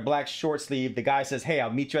 she's wearing a black short sleeve. The guy says, hey,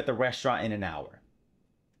 I'll meet you at the restaurant in an hour.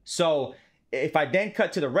 So if I then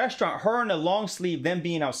cut to the restaurant, her in a long sleeve, them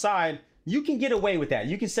being outside, you can get away with that.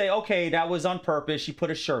 You can say, okay, that was on purpose. She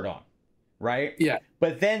put a shirt on, right? Yeah.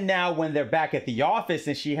 But then now when they're back at the office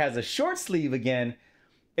and she has a short sleeve again,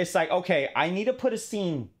 it's like, okay, I need to put a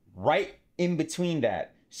scene right in between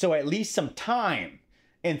that. So at least some time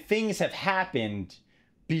and things have happened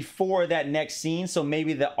before that next scene. So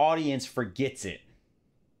maybe the audience forgets it.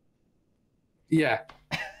 Yeah.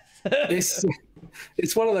 It's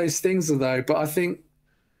one of those things though, but I think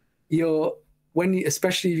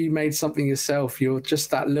especially if you made something yourself, you're just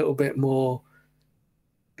that little bit more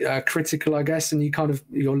critical, I guess, and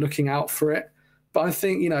you're looking out for it. But I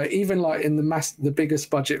think, even like in the biggest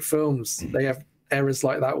budget films, they have errors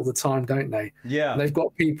like that all the time, don't they? Yeah. And they've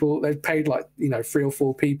got people, they've paid like, 3 or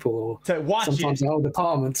 4 people or to watch sometimes it. a whole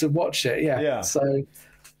department to watch it. Yeah. Yeah. So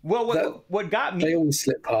what got me, they always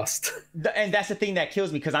slip past. And that's the thing that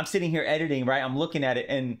kills me, because I'm sitting here editing, right? I'm looking at it,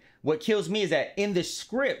 and what kills me is that in the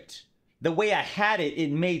script, the way I had it,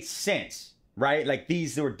 it made sense, right? Like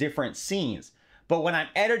these were different scenes. But when I'm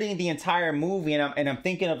editing the entire movie and I'm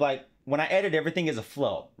thinking of like, when I edit, everything is a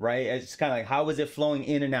flow, right? It's kind of like, how is it flowing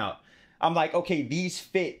in and out? I'm like, okay, these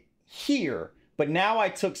fit here. But now I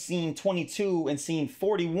took scene 22 and scene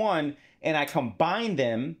 41 and I combined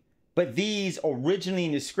them. But these originally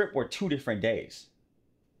in the script were 2 different days.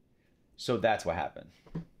 So that's what happened.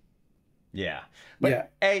 Yeah. But yeah.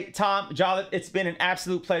 Hey, Tom, Jolliffe, it's been an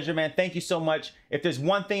absolute pleasure, man. Thank you so much. If there's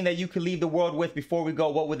one thing that you could leave the world with before we go,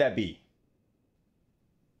 what would that be?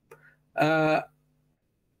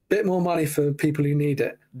 Bit more money for people who need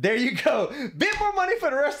it. There you go. Bit more money for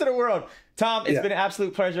the rest of the world. Tom, it's been an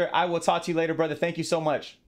absolute pleasure. I will talk to you later, brother. Thank you so much.